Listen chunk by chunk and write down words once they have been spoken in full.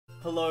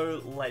Hello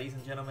ladies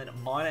and gentlemen,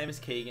 my name is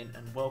Keegan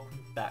and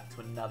welcome back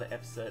to another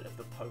episode of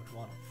the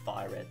Pokemon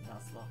Fire Red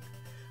Nuzlocke.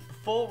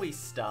 Before we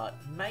start,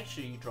 make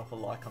sure you drop a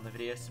like on the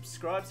video,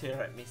 subscribe so you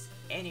don't miss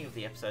any of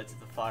the episodes of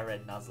the Fire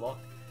Red Nuzlocke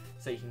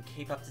so you can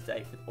keep up to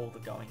date with all the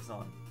goings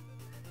on.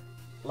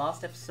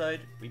 Last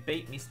episode, we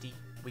beat Misty,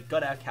 we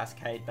got our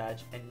Cascade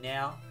badge, and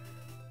now,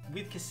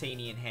 with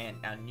Cassini in hand,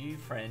 our new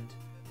friend,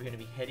 we're going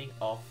to be heading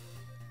off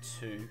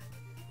to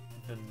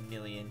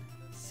Vermilion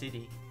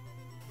City.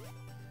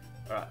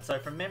 Alright, so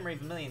from memory,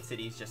 Vermilion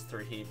City is just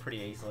through here pretty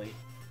easily.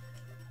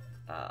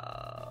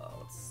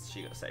 What's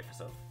she got to say for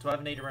herself? Do I have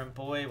a Nidoran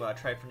boy? Will I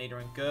trade for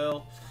Nidoran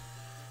girl?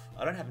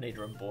 I don't have a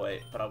Nidoran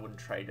boy, but I wouldn't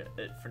trade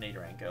it for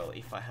Nidoran girl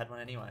if I had one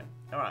anyway.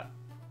 Alright.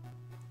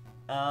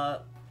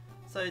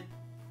 So,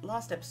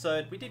 last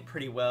episode, we did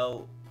pretty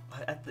well.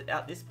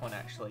 At this point,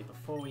 actually,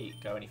 before we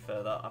go any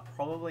further, I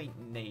probably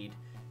need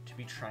to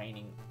be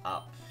training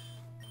up.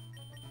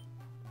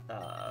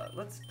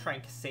 Let's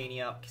train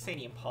Cassini up.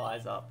 Cassini and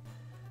Pies up.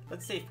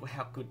 Let's see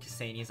how good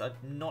Cassini is. I'm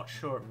not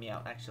sure at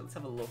Meowth. Actually, let's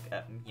have a look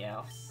at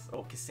Meowth's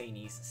or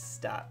Cassini's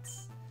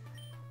stats.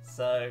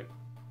 So,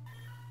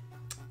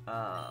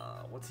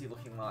 what's he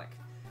looking like?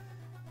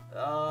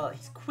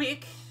 He's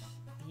quick.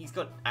 He's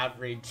got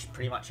average,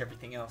 pretty much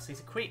everything else.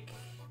 He's quick.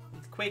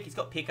 He's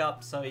got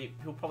pickup, so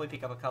he'll probably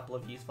pick up a couple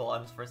of useful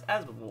items for us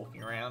as we're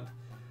walking around.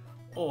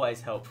 Always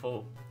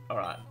helpful.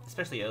 Alright,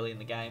 especially early in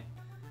the game.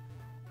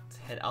 Let's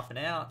head up and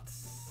out.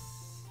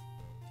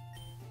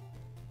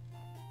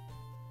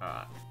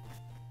 Alright.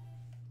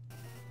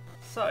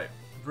 So,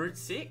 Route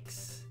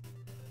 6.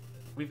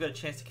 We've got a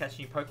chance to catch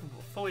a new Pokemon.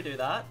 Before we do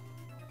that,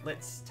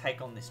 let's take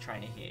on this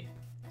trainer here.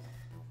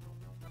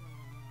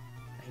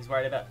 He's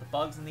worried about the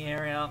bugs in the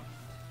area.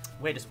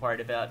 We're just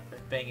worried about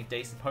being a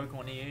decent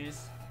Pokemon to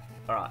use.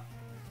 Alright.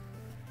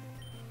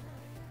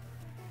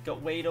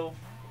 Got Weedle.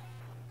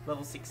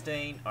 Level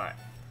 16. Alright.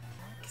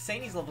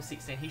 Cassini's level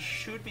 16. He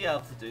should be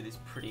able to do this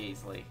pretty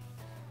easily.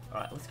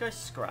 Alright, let's go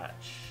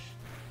Scratch.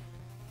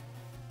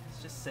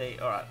 Just see.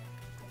 Alright.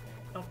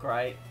 Not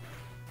great.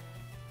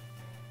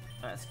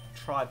 Alright, let's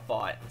try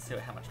Bite and see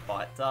how much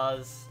Bite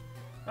does.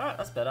 Alright,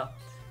 that's better.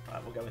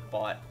 Alright, we'll go with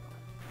Bite.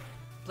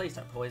 Please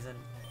don't poison.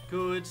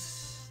 Good.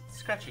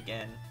 Scratch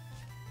again.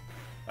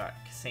 Alright,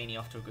 Cassini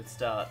off to a good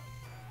start.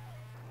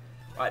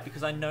 Alright,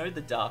 because I know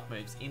the dark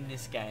moves in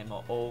this game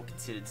are all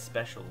considered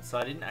special, so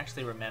I didn't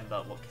actually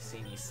remember what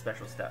Cassini's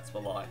special stats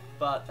were like.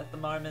 But at the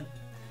moment,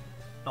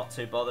 not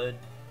too bothered.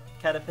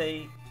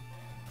 Caterpie.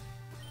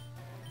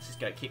 Let's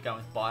just keep going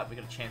with Bite. We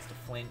got a chance to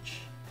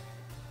flinch.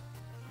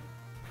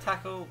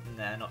 Tackle,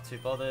 nah, not too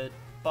bothered.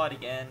 Bite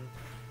again.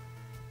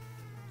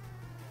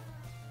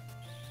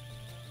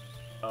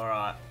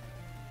 Alright.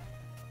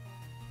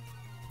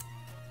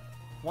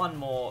 One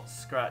more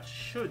Scratch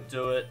should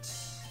do it.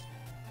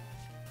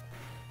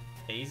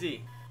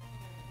 Easy.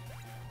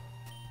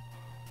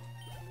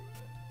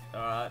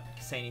 Alright,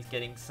 Cassini's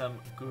getting some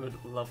good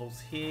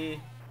levels here.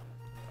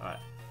 Alright.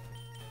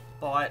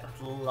 Bite,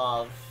 I'd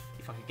love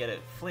if I could get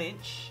it.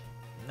 Flinch.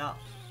 No.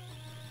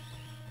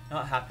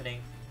 Not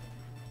happening.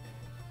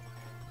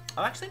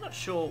 I'm actually not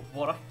sure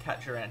what I can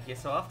catch around here,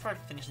 so after I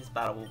finish this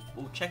battle,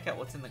 we'll check out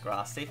what's in the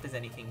grass, see if there's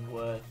anything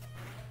worth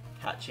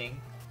catching.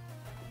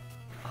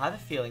 I have a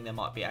feeling there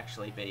might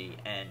actually be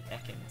an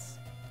Ekans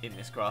in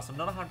this grass. I'm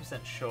not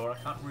 100% sure, I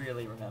can't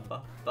really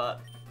remember,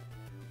 but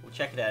we'll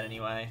check it out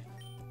anyway.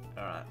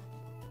 Alright.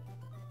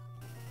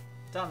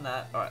 Done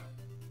that. Alright.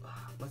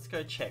 Let's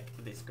go check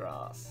this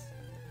grass.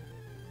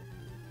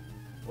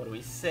 What do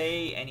we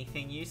see?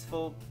 Anything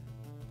useful?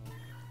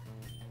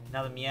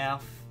 Another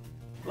Meowth.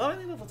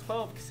 Only level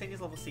 12,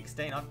 Cassini's level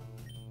 16.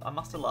 I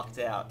must have lucked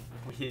out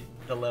with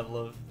the level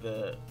of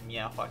the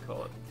Meowth I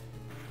caught.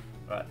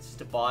 Alright,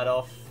 just a Bite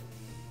off.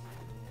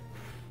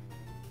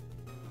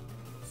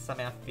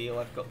 Somehow feel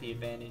I've got the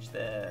advantage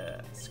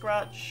there.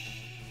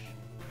 Scratch.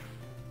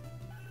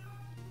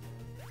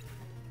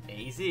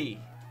 Easy.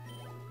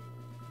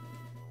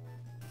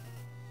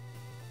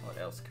 What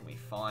else can we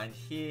find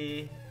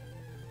here?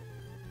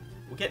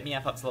 We'll get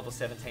Meowth up to level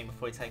 17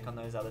 before we take on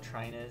those other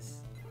trainers.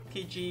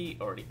 Pidgey,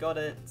 already got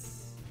it.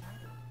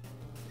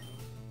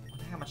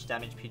 Wonder how much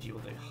damage Pidgey will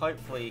do.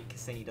 Hopefully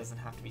Cassini doesn't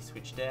have to be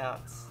switched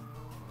out.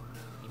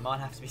 He might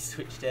have to be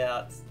switched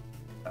out.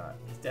 Alright,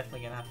 he's definitely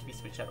going to have to be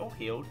switched out or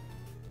healed.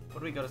 What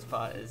do we got as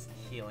far as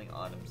healing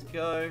items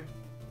go?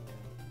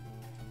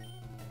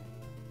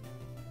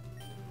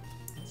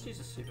 Let's use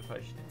a super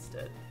potion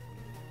instead.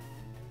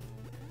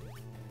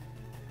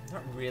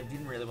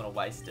 Didn't really want to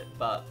waste it,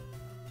 but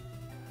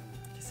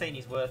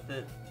Cassini's worth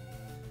it.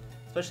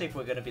 Especially if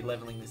we're going to be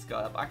leveling this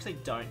guy up. I actually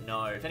don't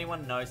know. If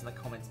anyone knows in the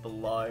comments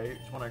below,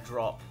 just want to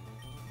drop.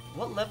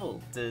 What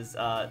level does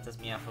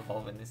Meowth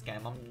evolve in this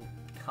game? I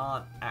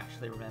can't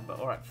actually remember.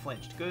 Alright,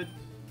 flinched. Good.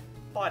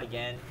 Bite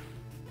again.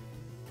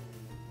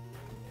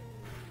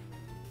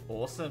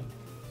 Awesome.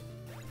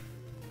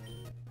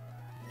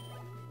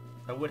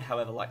 I would,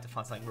 however, like to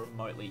find something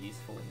remotely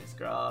useful in this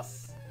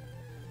grass.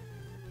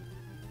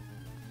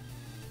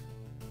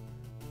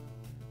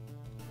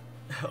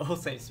 all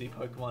seems to be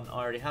Pokemon I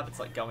already have. It's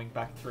like going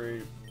back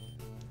through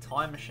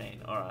Time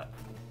Machine. Alright.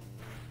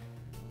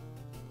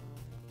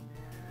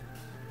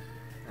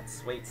 That's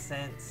Sweet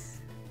Sense.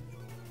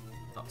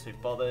 Not too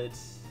bothered.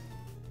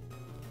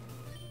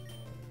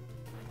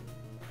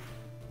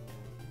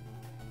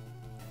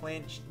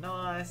 Flinch,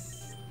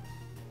 nice.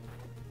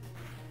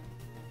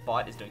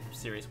 Bite is doing some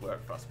serious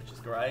work for us, which is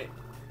great.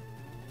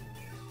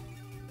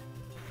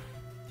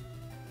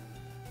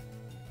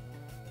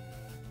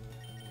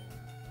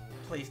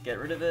 Please get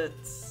rid of it.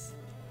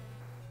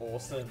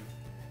 Awesome.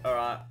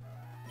 Alright.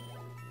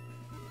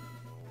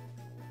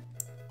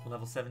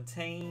 Level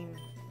 17.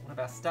 What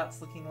are our stats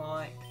looking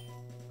like?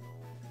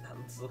 That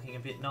looks looking a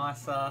bit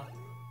nicer.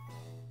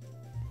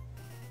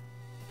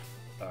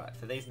 Alright,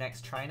 for these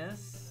next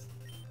trainers,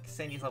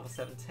 Ksenia's level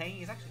 17.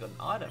 He's actually got an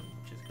item,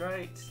 which is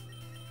great.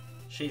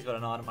 She's got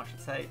an item, I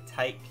should say.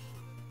 Take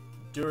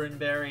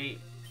Duranberry.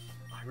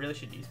 I really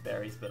should use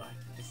berries, but I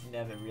just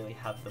never really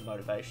have the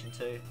motivation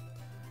to.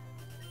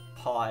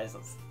 Pies.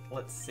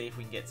 Let's see if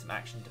we can get some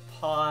action to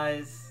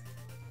Pies.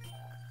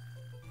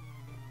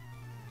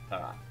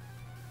 Alright.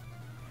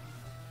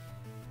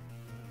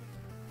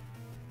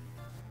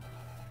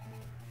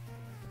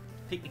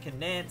 Picnic and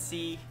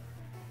Nancy.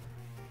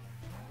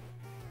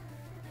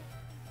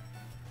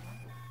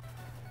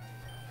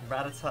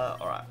 Rattata.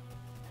 Alright.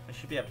 I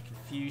should be able to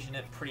confusion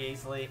it pretty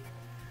easily.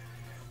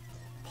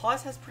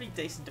 Pies has pretty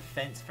decent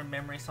defense from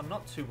memory, so I'm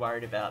not too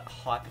worried about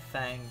Hyper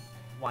Fang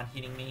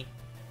one-hitting me.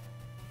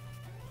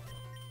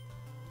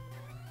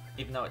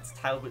 Even though it's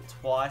tail whipped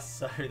twice,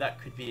 so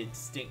that could be a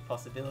distinct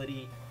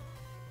possibility.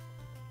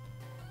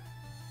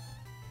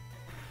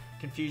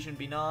 Confusion would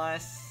be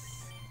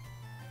nice.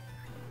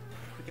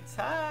 Quick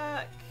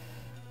attack.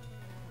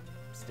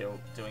 Still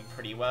doing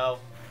pretty well.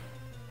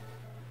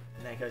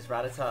 And there goes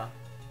Rattata.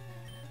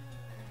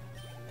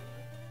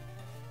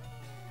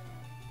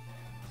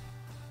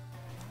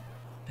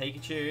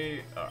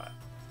 Pikachu. Alright.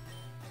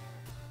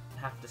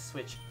 Have to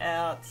switch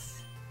out.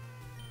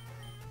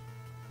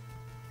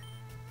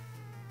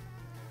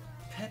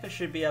 Pepper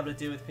should be able to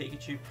deal with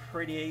Pikachu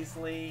pretty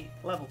easily.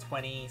 Level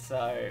 20,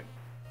 so...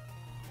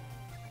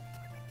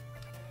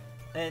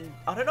 And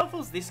I don't know if it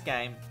was this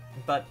game,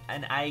 but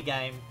an A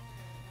game,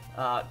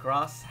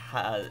 Grass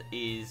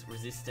is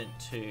resistant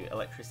to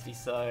electricity,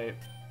 so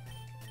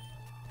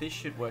this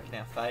should work in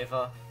our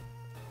favour.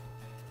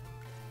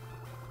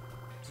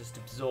 Just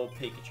absorb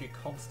Pikachu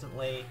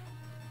constantly.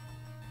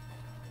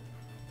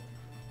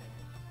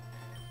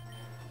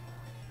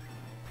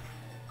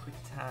 Quick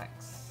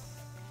attacks.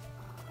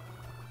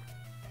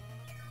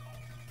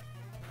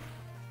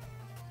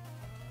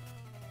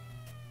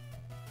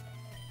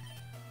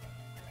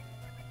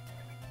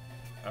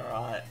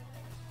 Alright.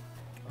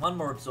 One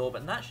more absorb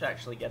and that should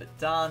actually get it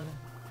done.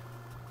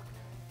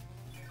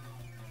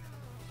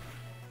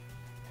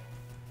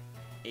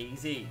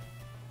 Easy.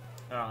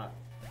 Alright.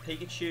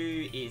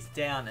 Pikachu is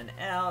down and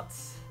out.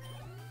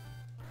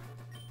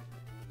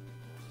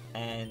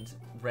 And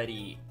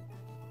ready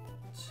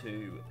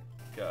to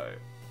go.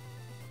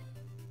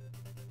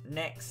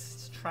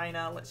 Next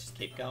trainer, let's just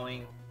keep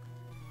going.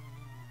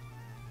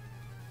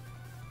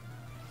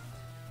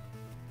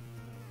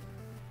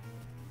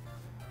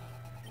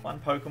 One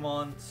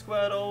Pokemon,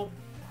 Squirtle,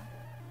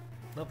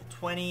 level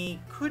 20,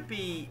 could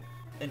be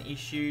an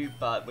issue,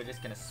 but we're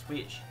just going to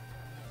switch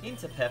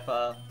into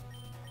Pepper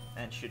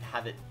and should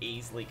have it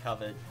easily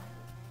covered.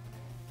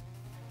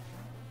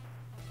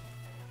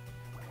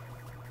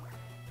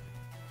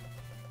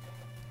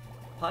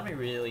 Part of me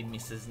really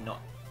misses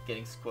not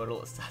getting Squirtle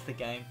at the start of the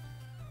game.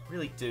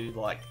 Really do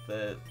like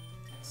the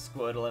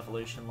Squirtle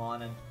evolution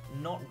line and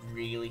not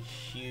really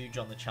huge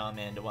on the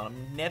Charmander one.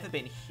 I've never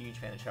been a huge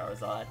fan of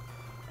Charizard,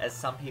 as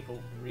some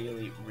people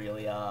really,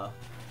 really are.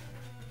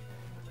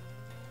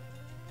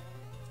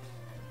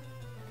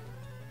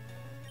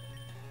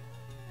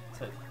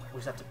 So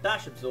we'll just have to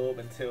bash absorb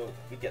until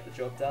we get the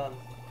job done.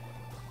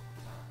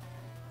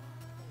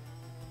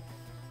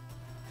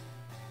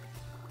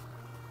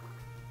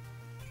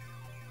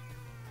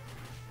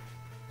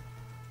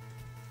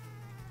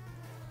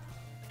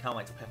 Can't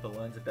wait till Pepper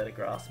learns a better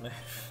grass move.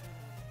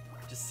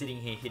 Just sitting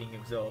here hitting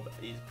absorb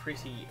is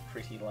pretty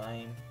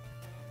lame.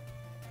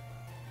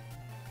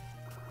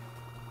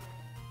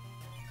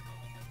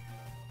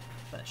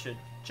 That should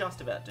just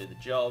about do the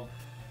job.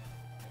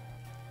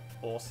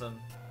 Awesome.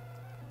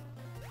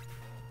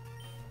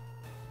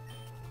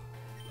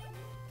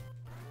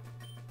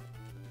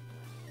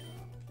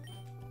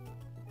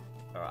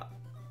 Alright,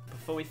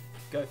 before we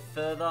go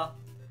further,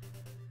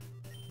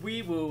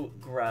 we will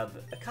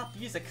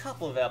use a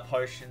couple of our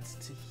potions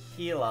to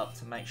heal up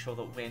to make sure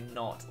that we're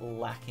not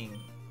lacking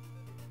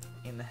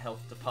in the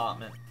health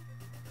department.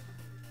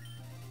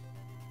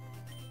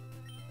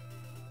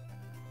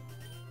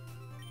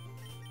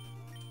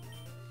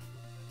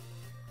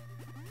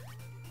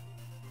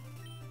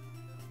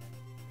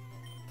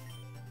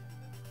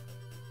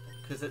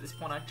 Because at this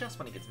point I just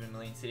want to get to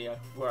Vermilion City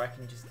where I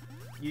can just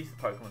use the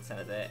Pokemon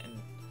Center there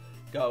and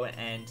go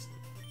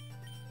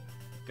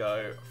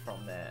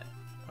from there.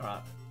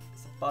 Alright,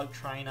 so bug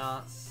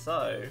trainer,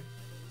 so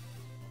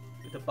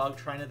with the bug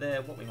trainer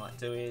there, what we might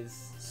do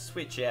is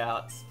switch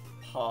out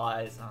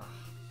pies.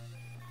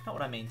 Not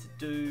what I mean to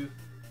do.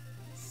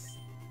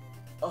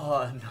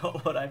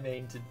 Not what I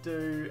mean to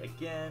do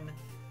again.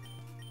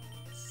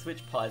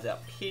 Switch pies out.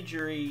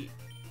 Pidgery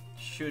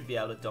should be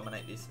able to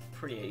dominate this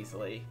pretty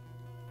easily.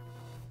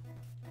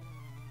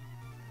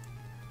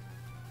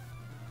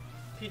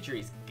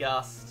 Pidgery's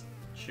Gust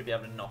should be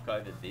able to knock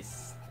over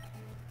this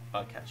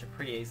Bugcatcher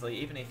pretty easily,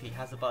 even if he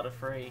has a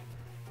Butterfree.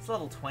 It's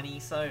level 20,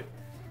 so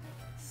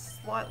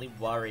slightly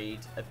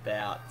worried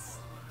about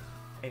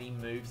any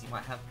moves he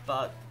might have,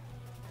 but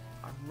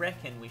I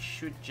reckon we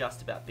should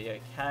just about be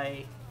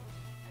okay.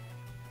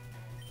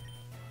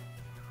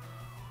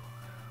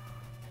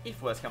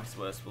 If worst comes to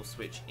worst, we'll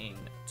switch in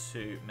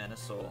to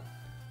Venusaur.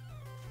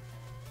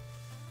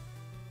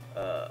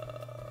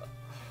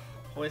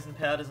 Poison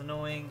Powder's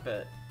annoying,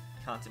 but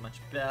can't do much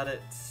about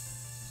it.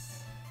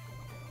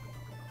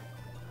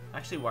 I'm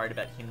actually worried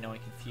about him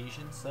knowing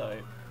Confusion, so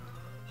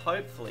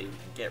hopefully we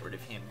can get rid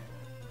of him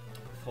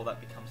before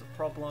that becomes a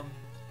problem.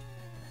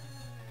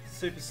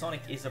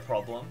 Supersonic is a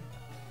problem.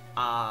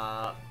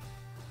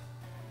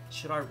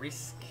 Should I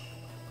risk...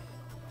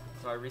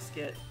 Do I risk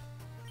it?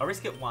 I'll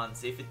risk it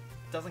once. If it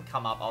doesn't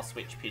come up, I'll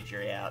switch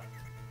Pidgery out.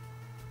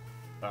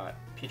 Alright,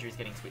 Pidgery's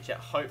getting switched out.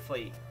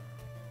 Hopefully...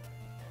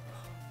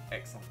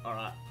 Excellent,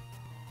 alright.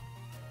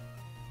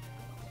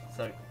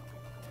 So,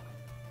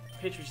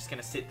 Pidgery's just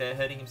going to sit there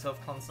hurting himself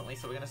constantly,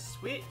 so we're going to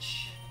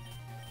switch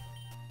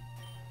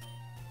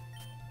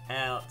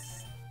out.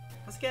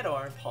 Let's get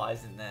our own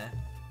pies in there.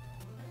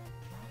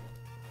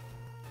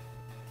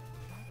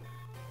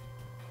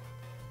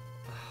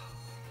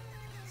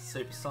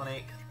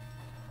 Supersonic.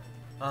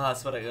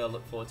 That's what I gotta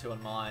look forward to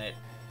on my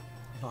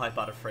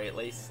Butterfree at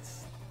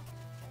least.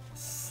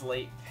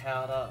 Sleep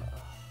Powder.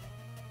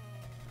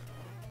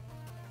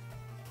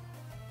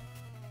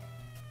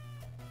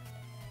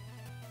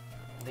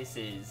 This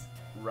is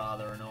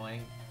rather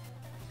annoying.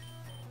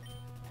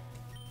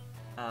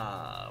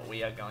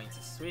 We are going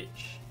to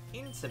switch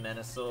into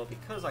Venusaur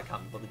because I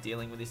can't bother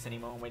dealing with this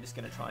anymore, and we're just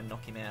going to try and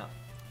knock him out.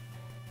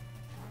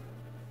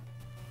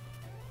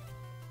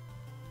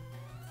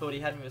 Thought he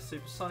had me with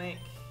Supersonic.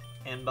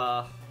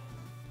 Ember.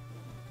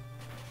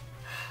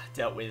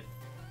 Dealt with.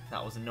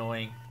 That was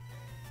annoying.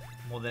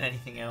 More than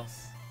anything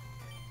else.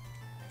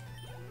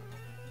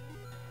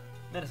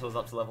 Venusaur's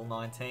up to level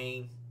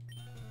 19.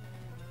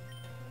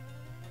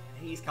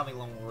 He's coming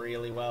along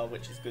really well,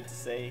 which is good to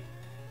see.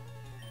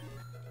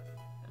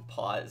 And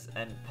Pies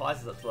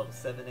is up to level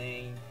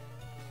 17.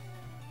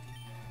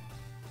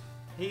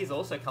 He's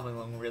also coming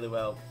along really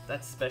well.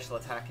 That special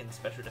attack and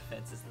special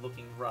defense is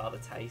looking rather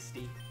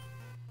tasty.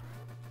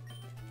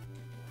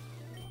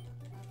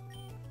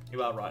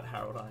 You are right,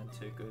 Harold, I am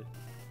too good.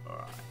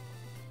 Alright.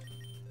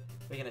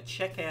 We're going to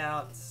check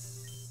out...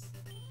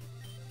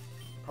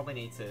 Probably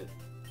need to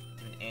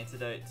give an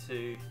antidote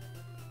to...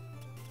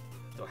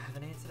 Do I have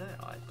an antidote?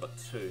 I've got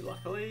two,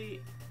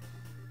 luckily.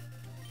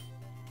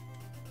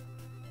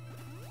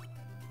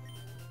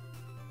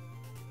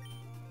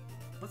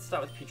 Let's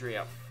start with Pidgery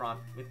up front.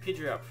 With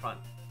Pidgery up front,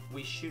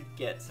 we should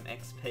get some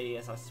XP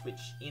as I switch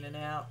in and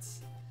out.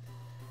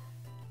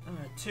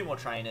 Two more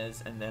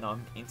trainers, and then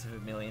I'm into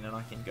Vermilion and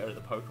I can go to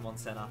the Pokemon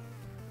Center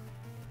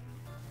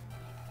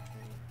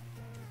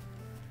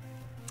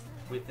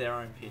with their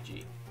own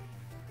Pidgey.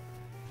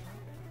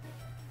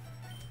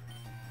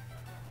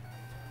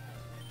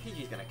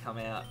 Pidgey's going to come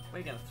out.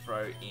 We're going to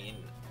throw in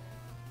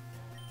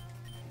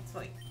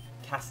something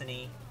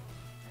Cassini.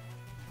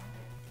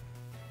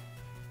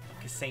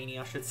 Cassini,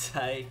 I should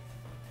say.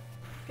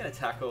 Going to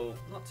tackle.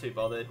 Not too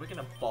bothered. We're going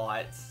to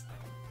bite.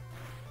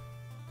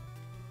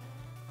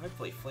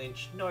 Hopefully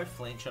flinch. No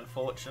flinch,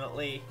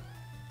 unfortunately.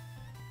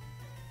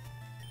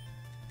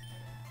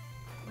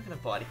 We're going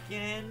to bite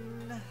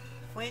again.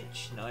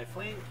 Flinch. No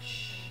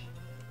flinch.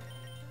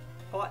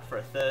 Bite for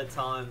a third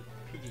time.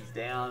 Pidgey's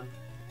down.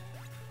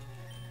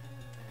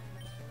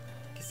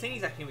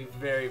 Cassini's actually going to be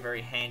very,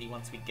 very handy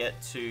once we get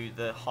to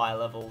the high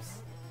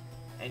levels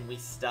and we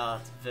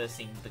start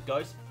versing the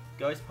Ghost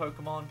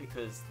Pokemon,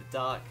 because the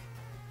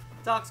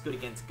Dark's good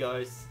against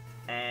Ghosts,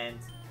 and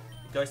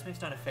Ghost moves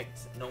don't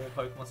affect normal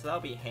Pokemon, so that'll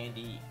be a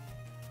handy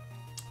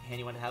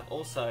one to have.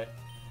 Also,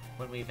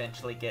 when we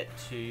eventually get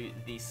to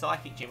the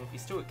Psychic Gym, if we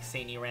still get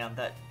Cassini around,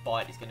 that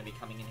Bite is going to be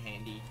coming in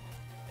handy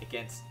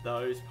against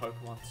those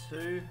Pokemon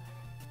too.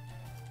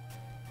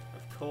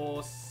 Of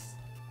course.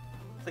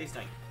 Please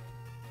don't.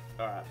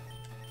 Alright.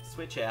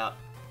 Switch out.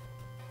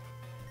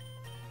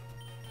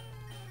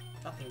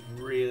 Nothing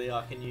really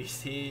I can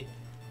use here.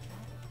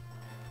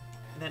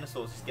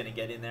 Venusaur's just going to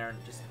get in there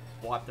and just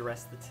wipe the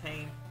rest of the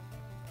team.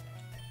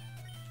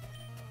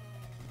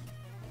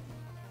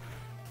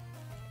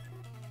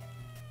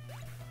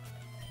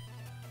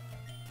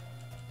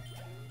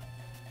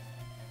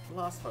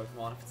 Last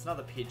Pokemon, if it's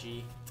another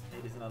Pidgey,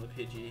 it is another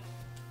Pidgey.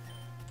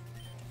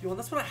 And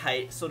that's what I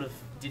hate, sort of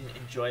didn't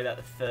enjoy about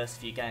the first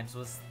few games,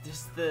 was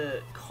just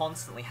the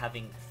constantly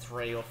having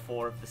 3 or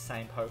 4 of the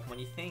same Pokemon.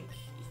 You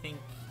think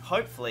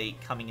hopefully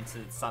coming into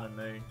the Sun and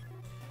Moon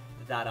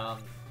that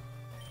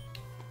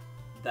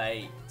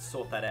they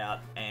sort that out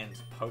and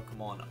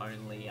Pokemon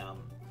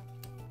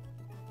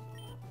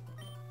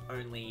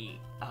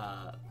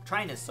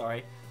trainers,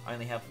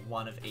 only have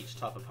one of each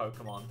type of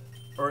Pokemon,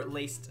 or at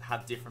least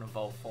have different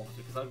evolved forms,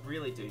 because I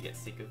really do get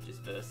sick of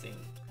just versing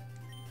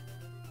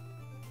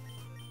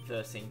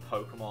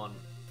Pokemon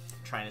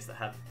trainers that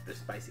have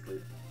just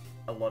basically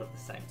a lot of the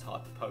same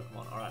type of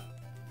Pokemon. Alright.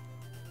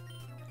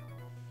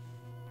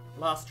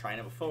 Last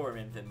trainer before we're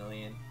in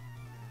Vermilion.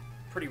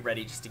 Pretty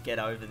ready just to get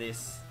over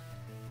this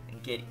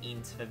and get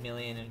into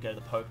Vermilion and go to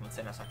the Pokemon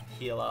Center so I can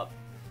heal up.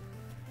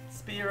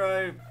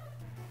 Spearow.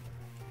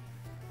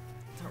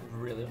 Don't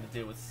really want to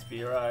deal with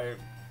Spearow.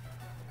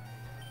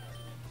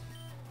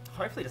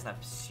 Hopefully it doesn't have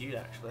Pursuit,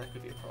 actually. That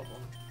could be a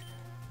problem.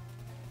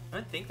 I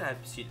don't think they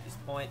have Pursuit at this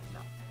point.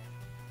 No.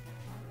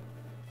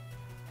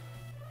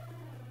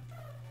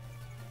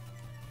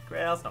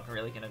 Growl's not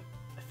really going to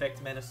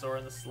affect Venusaur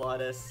in the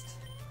slightest.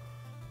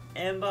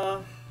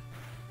 Ember.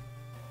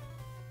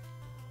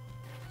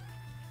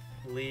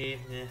 Leer,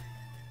 eh.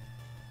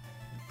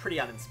 Pretty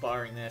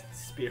uninspiring there.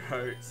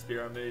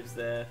 Spearow moves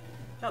there.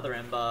 Another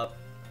Ember.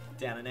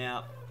 Down and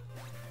out.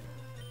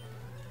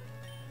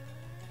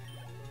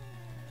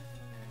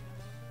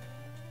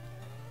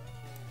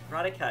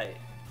 Right, okay.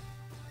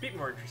 Bit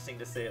more interesting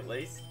to see at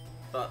least,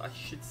 but I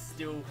should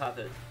still have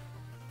it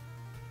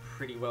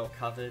pretty well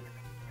covered.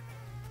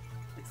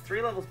 It's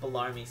 3 levels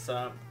below me,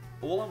 so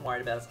all I'm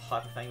worried about is a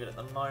Hyper Fang, but at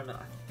the moment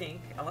I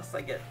think, unless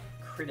I get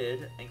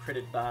critted and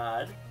critted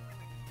bad,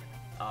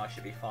 I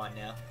should be fine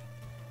now.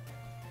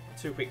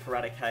 Too quick for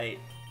Raticate.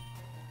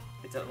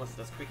 Unless it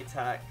does quick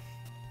attack.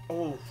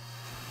 Oh,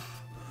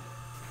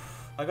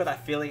 I got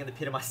that feeling in the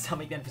pit of my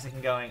stomach then for a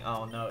second going,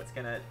 oh no, it's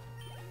gonna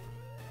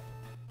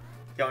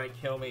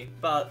kill me,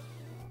 but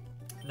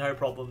no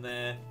problem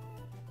there.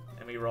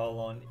 And we roll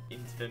on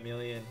into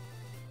Vermilion.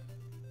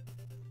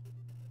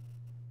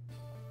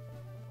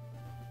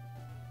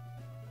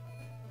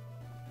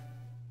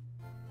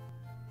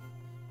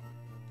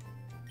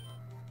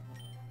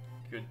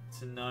 Good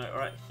to know.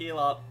 Alright, heal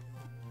up.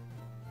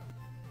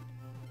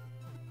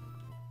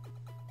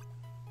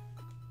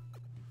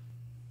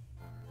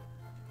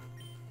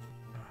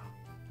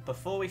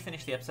 Before we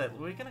finish the episode,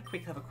 we're going to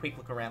have a quick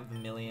look around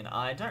Vermilion.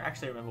 I don't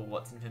actually remember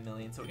what's in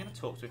Vermilion, so we're going to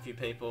talk to a few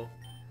people.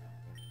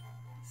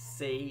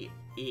 See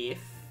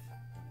if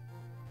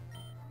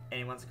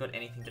anyone's got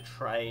anything to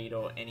trade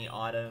or any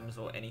items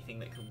or anything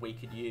that we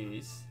could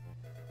use.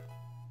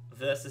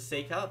 Versus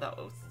Seeker, that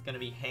was going to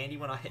be handy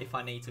if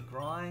I need to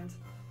grind.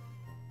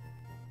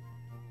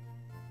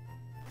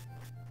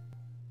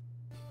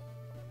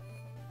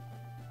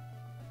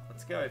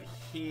 Let's go over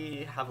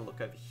here, have a look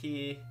over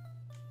here.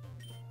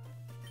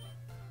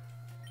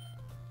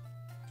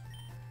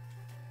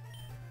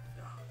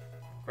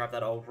 Grab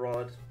that old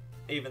rod,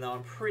 even though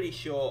I'm pretty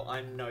sure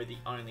I know the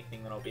only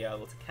thing that I'll be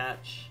able to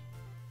catch.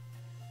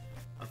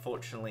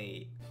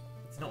 Unfortunately,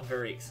 it's not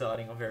very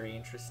exciting or very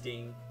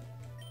interesting.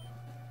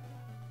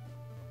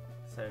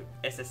 So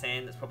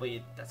SSN, that's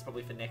probably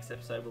for next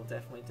episode. We'll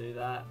definitely do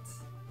that.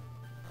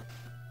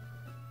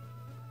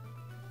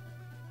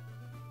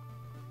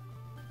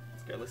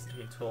 Let's go listen to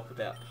him talk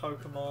about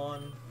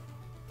Pokemon.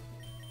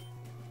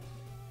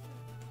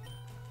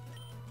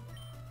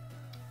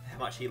 How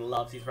much he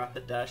loves his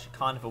Rapid Dash.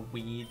 Kind of a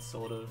weird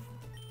sort of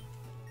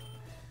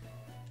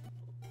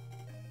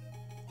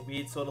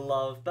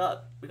love,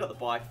 but we got the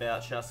bike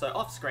voucher. So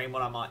off screen,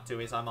 what I might do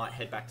is I might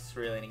head back to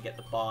Cerulean and get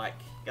the bike.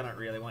 I don't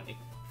really want you.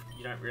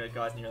 You don't really,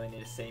 guys, really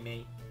need to see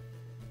me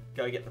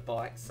go get the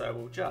bike. So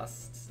we'll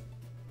just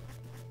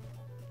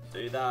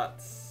do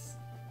that.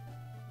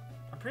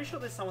 I'm pretty sure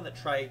there's someone that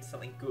trades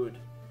something good.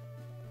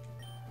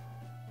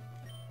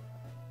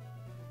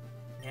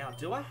 Now,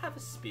 do I have a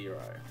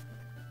Spearow?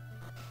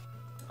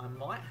 I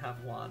might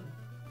have one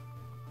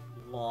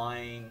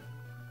lying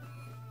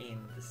in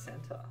the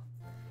center.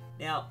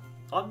 Now,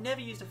 I've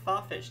never used a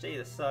Farfetch'd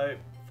either, so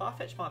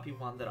Farfetch'd might be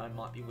one that I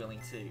might be willing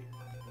to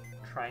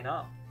train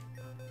up.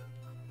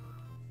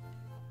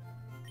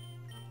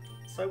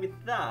 So with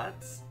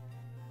that,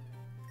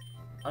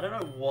 I don't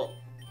know what...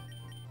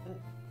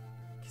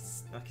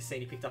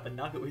 Cassini picked up a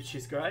nugget, which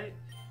is great.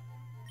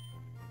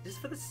 Just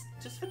for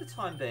the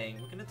time being,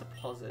 we're going to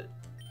deposit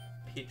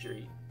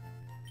Pidgey.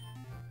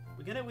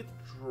 We're going to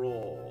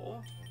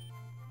withdraw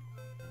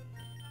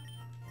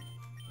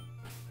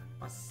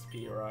my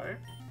Spearow.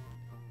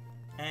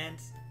 And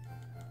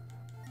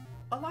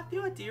I like the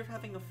idea of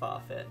having a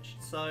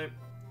Farfetch'd. So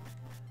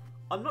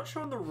I'm not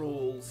sure on the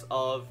rules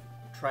of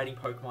trading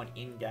Pokemon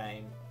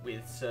in-game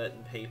with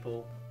certain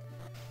people.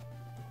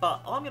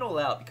 But I'm it all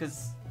out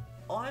because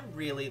I'm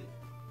really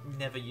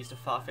never used a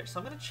Farfetch'd. So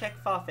I'm going to check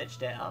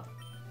Farfetch'd out.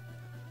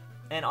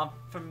 And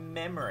from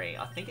memory,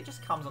 I think it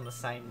just comes on the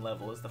same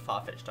level as the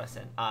Farfetch'd I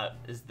send,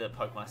 as the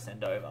Pokemon I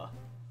send over.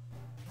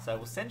 So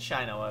we'll send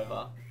Shano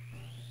over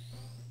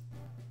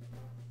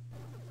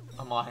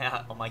on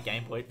my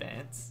Game Boy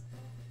Advance.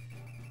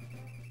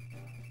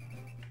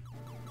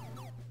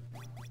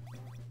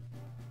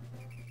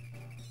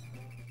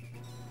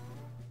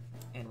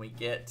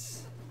 get...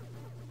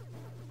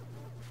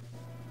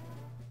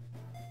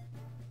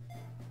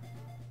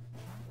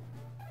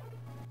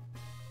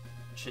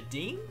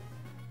 Chading?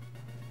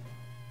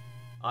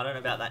 I don't know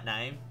about that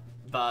name,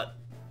 but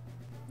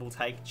we'll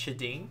take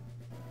Chading.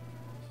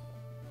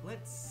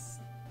 Let's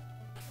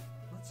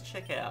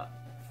check out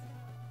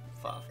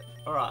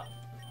Farfetch. Alright.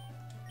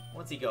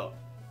 What's he got?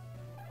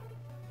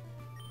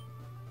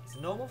 It's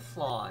normal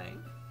flying.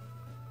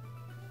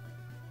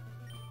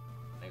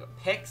 They got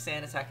Peck,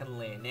 Sand Attack, and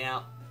Leer.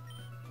 Now,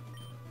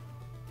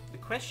 the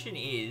question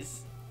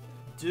is,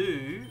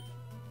 do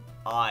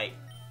I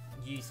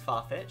use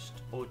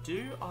Farfetch'd, or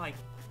do I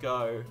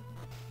go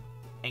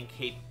and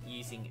keep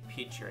using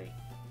Pidgery?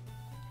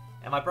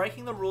 Am I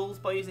breaking the rules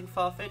by using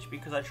Farfetch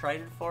because I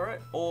traded for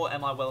it, or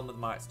am I well with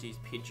my rights to use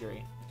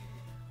Pidgery?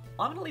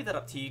 I'm going to leave that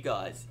up to you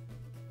guys.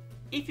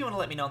 If you want to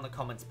let me know in the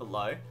comments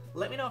below,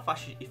 let me know if I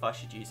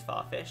should use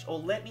Farfetch, or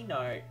let me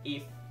know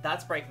if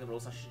that's breaking the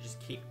rules, I should just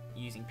keep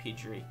using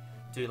Pidgery.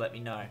 Do let me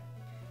know.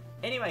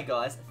 Anyway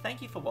guys,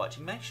 thank you for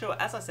watching. Make sure,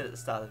 as I said at the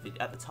start of the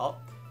video, at the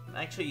top,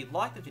 make sure you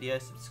like the video,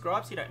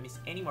 subscribe so you don't miss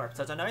any more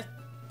episodes. I know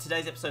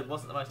today's episode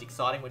wasn't the most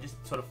exciting, we're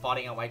just sort of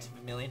fighting our way to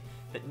Vermilion,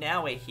 but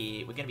now we're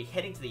here. We're going to be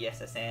heading to the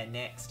SSN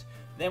next,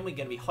 then we're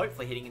going to be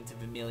hopefully heading into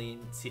Vermilion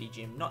City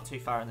Gym not too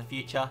far in the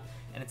future,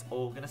 and it's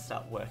all going to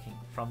start working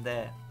from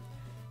there.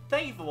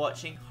 Thank you for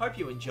watching, hope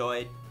you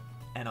enjoyed,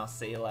 and I'll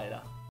see you later.